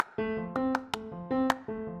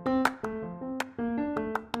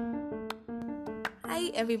Hi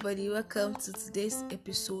everybody, welcome to today's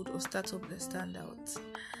episode of Startup the Standout.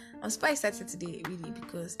 I'm super excited today really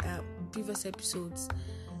because previous episodes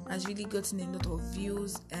has really gotten a lot of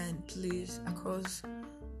views and plays across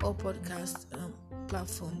all podcast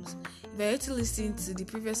platforms. If you're yet to listen to the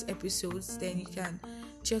previous episodes, then you can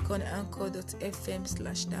check on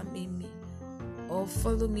anchor.fm/thatmameme or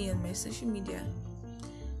follow me on my social media.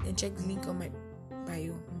 Then check the link on my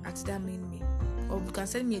bio at thatmameme. Or you can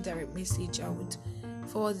send me a direct message. I would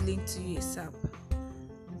forward the link to you ASAP.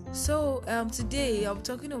 So today I'm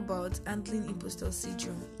talking about handling imposter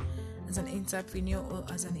syndrome as an entrepreneur or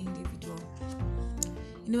as an individual.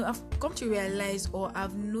 I've come to realize or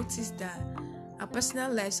I've noticed that our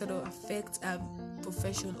personal life sort of affects our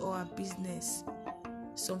profession or our business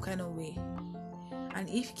some kind of way. And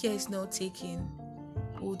if care is not taken,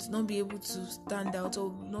 we would not be able to stand out or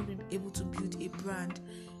would not be able to build a brand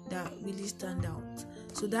that really stand out.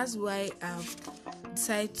 So that's why I've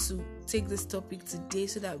decided to take this topic today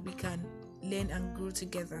so that we can learn and grow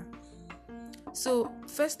together. So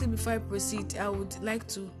firstly, before I proceed, I would like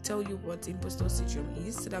to tell you what imposter syndrome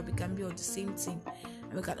is so that we can be on the same team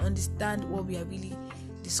and we can understand what we are really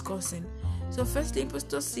discussing. So firstly,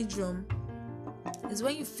 imposter syndrome is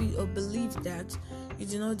when you feel or believe that you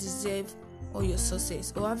do not deserve all your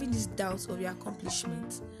success or having these doubts of your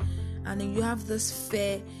accomplishment, and then you have this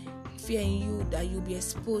fear in you that you'll be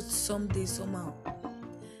exposed someday somehow.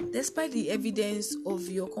 Despite the evidence of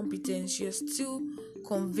your competence, you're still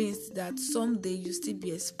convinced that someday you'll still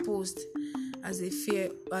be exposed as a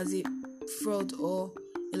fraud or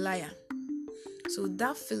a liar. So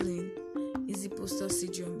that feeling is imposter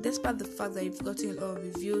syndrome. Despite the fact that you've gotten a lot of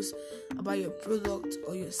reviews about your product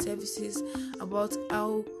or your services, about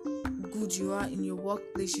how good you are in your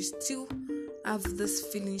workplace, you still have this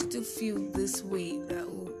feeling, you still feel this way that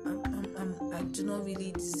I do not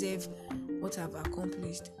really deserve what I've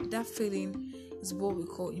accomplished. That feeling is what we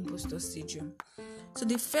call imposter syndrome. So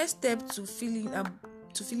the first step to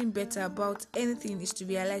feeling better about anything is to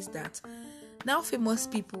realize that now famous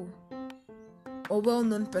people or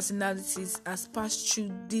well-known personalities has passed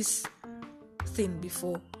through this thing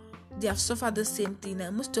before. They have suffered the same thing,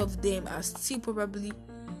 and most of them are still probably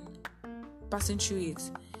passing through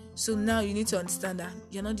it. So now you need to understand that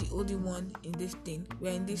you're not the only one in this thing.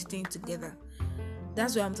 We're in this thing together.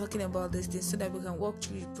 That's why I'm talking about this thing, so that we can walk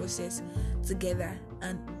through the process together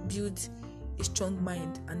and build a strong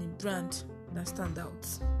mind and a brand that stands out.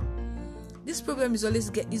 This problem is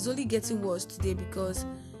only getting worse today because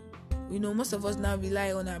most of us now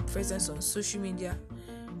rely on our presence on social media,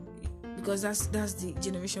 because that's the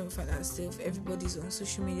generation we find ourselves. Everybody's on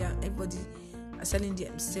social media. Everybody are selling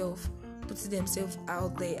themselves, putting themselves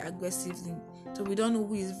out there aggressively. So we don't know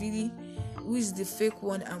who is the fake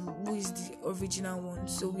one and who is the original one.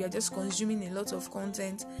 So we are just consuming a lot of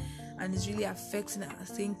content, and it's really affecting our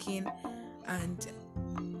thinking and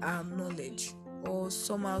our knowledge, or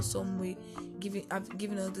somehow, some way, giving us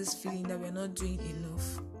this feeling that we're not doing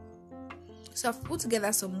enough. So I've put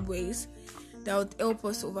together some ways that would help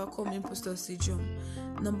us overcome imposter syndrome.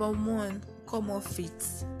 Number 1, come off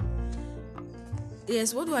it.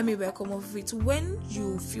 Yes, what do I mean by come off it? When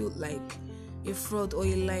you feel like a fraud or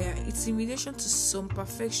a liar, it's in relation to some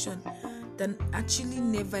perfection that actually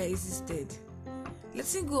never existed.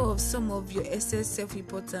 Letting go of some of your excess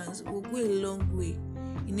self-importance will go a long way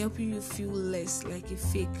in helping you feel less like a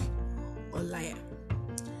fake or liar.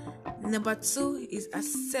 Number 2 is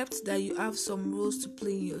accept that you have some roles to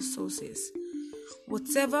play in your success.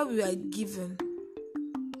 Whatever we are given,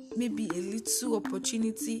 maybe a little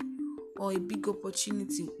opportunity or a big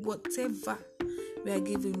opportunity, whatever we are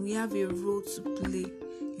given, we have a role to play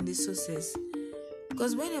in the success.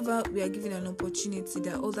 Because whenever we are given an opportunity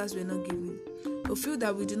that others were not given, we feel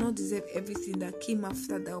that we do not deserve everything that came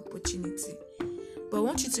after that opportunity. But I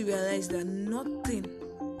want you to realize that nothing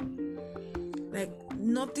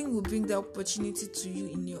will bring that opportunity to you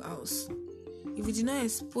in your house. If you do not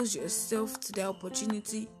expose yourself to the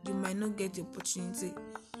opportunity, you might not get the opportunity.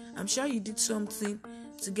 I'm sure you did something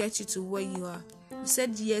to get you to where you are. You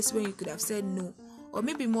said yes when you could have said no. Or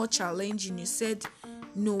maybe more challenging, you said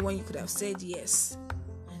no when you could have said yes.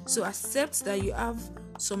 So accept that you have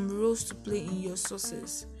some roles to play in your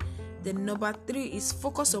success. Then number 3 is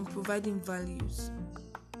focus on providing values.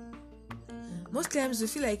 Most times we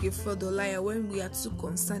feel like a fraud or liar when we are too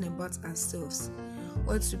concerned about ourselves.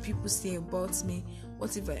 What do people say about me?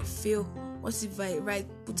 What if I fail? What if I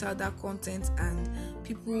put out that content and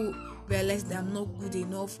people realize that I'm not good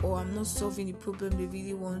enough, or I'm not solving the problem they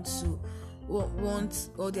really want,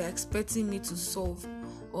 or they're expecting me to solve,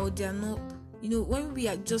 or they're not. When we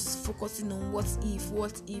are just focusing on what if,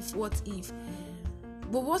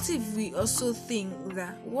 But what if we also think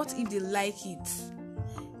that, what if they like it?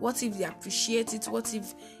 What if they appreciate it? What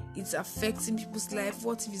if it's affecting people's life?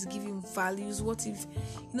 What if it's giving values? What if,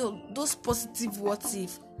 those positive what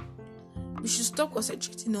if? We should stop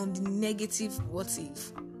concentrating on the negative what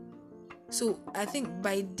if. So I think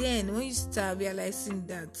by then, when you start realizing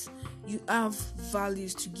that you have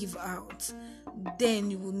values to give out, then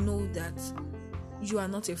you will know that you are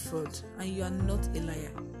not a fraud and you are not a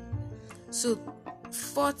liar. So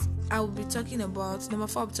fourth, number 4, I'll be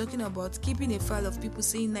talking about keeping a file of people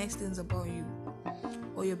saying nice things about you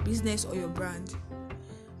or your business or your brand.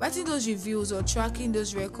 Writing those reviews or tracking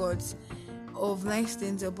those records of nice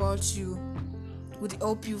things about you would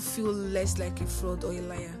help you feel less like a fraud or a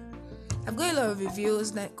liar. I've got a lot of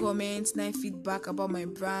reviews, nice comments, nice feedback about my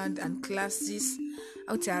brand and classes,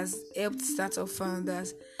 how it has helped startup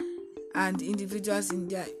founders and individuals in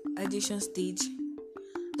their ideation stage.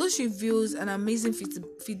 Those reviews and amazing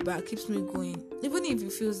feedback keeps me going, even if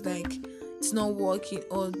it feels like it's not working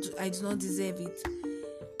or I do not deserve it.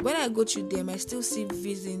 When I go through them, I still see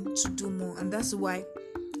reason to do more, and that's why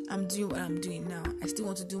I'm doing what I'm doing now. I still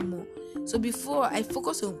want to do more. So before I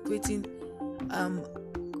focus on creating,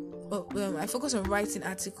 I focus on writing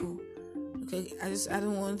article. Okay, I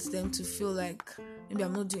don't want them to feel like maybe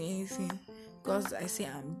I'm not doing anything because I say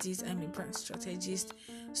I'm a brand strategist.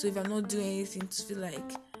 So if I'm not doing anything, to feel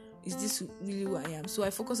like, is this really who I am? So I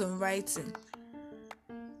focus on writing.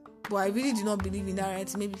 But I really do not believe in that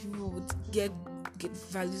writing. Maybe people would get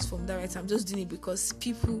values from that writing. I'm just doing it because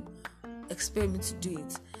people expect me to do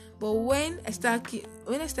it. But when I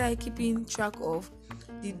started keeping track of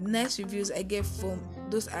the nice reviews I get from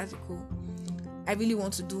those articles, I really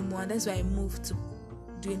want to do more, and that's why I moved to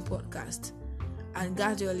doing podcast, and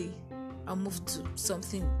gradually I'll move to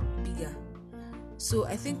something bigger. So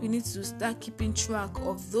I think we need to start keeping track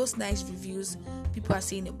of those nice reviews people are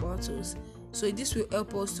saying about us. So this will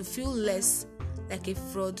help us to feel less like a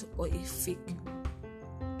fraud or a fake.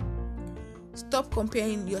 Stop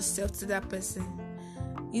comparing yourself to that person.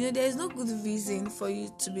 There is no good reason for you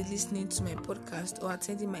to be listening to my podcast or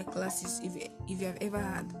attending my classes if you have ever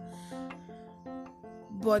had.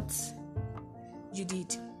 But you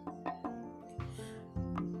did.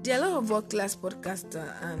 There are a lot of world-class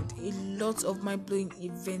podcasters and a lot of mind-blowing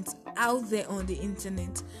events out there on the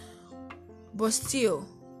internet. But still,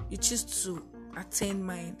 you choose to attend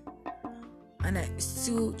mine. And I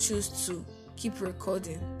still choose to keep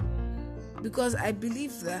recording. Because I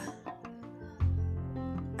believe that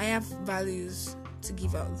I have values to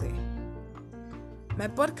give out there. My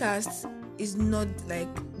podcast is not like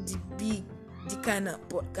the kind of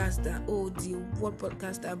podcast that, the world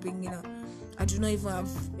podcast are bringing out. I do not have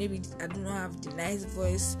the nice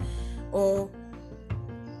voice or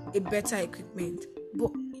a better equipment,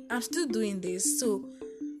 but I'm still doing this. So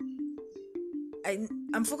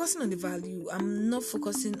I'm focusing on the value. I'm not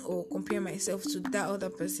focusing or comparing myself to that other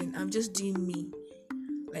person. I'm just doing me.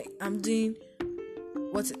 Like, I'm doing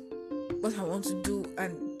what I want to do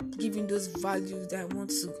and giving those values that I want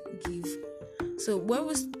to give. So when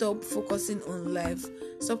we stop focusing on life,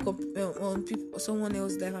 stop on people, someone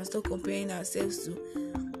else's life, and stop comparing ourselves to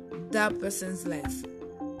that person's life,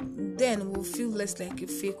 then we'll feel less like a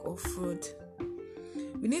fake or fraud.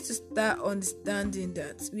 We need to start understanding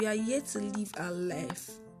that we are here to live our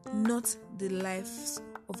life, not the lives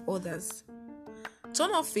of others.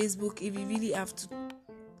 Turn off Facebook if you really have to.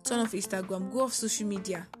 Turn off Instagram. Go off social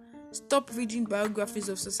media. Stop reading biographies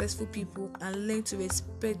of successful people and learn to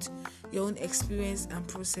respect your own experience and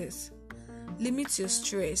process. Limit your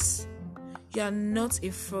stress. You are not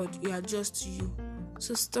a fraud. You are just you.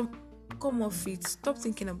 So come off it. Stop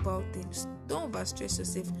thinking about things. Don't overstress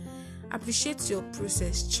yourself. Appreciate your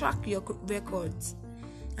process. Track your records.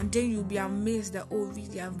 And then you'll be amazed that,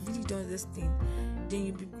 really, I've really done this thing. Then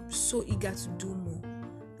you'll be so eager to do more.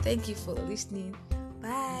 Thank you for listening.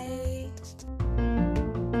 Bye.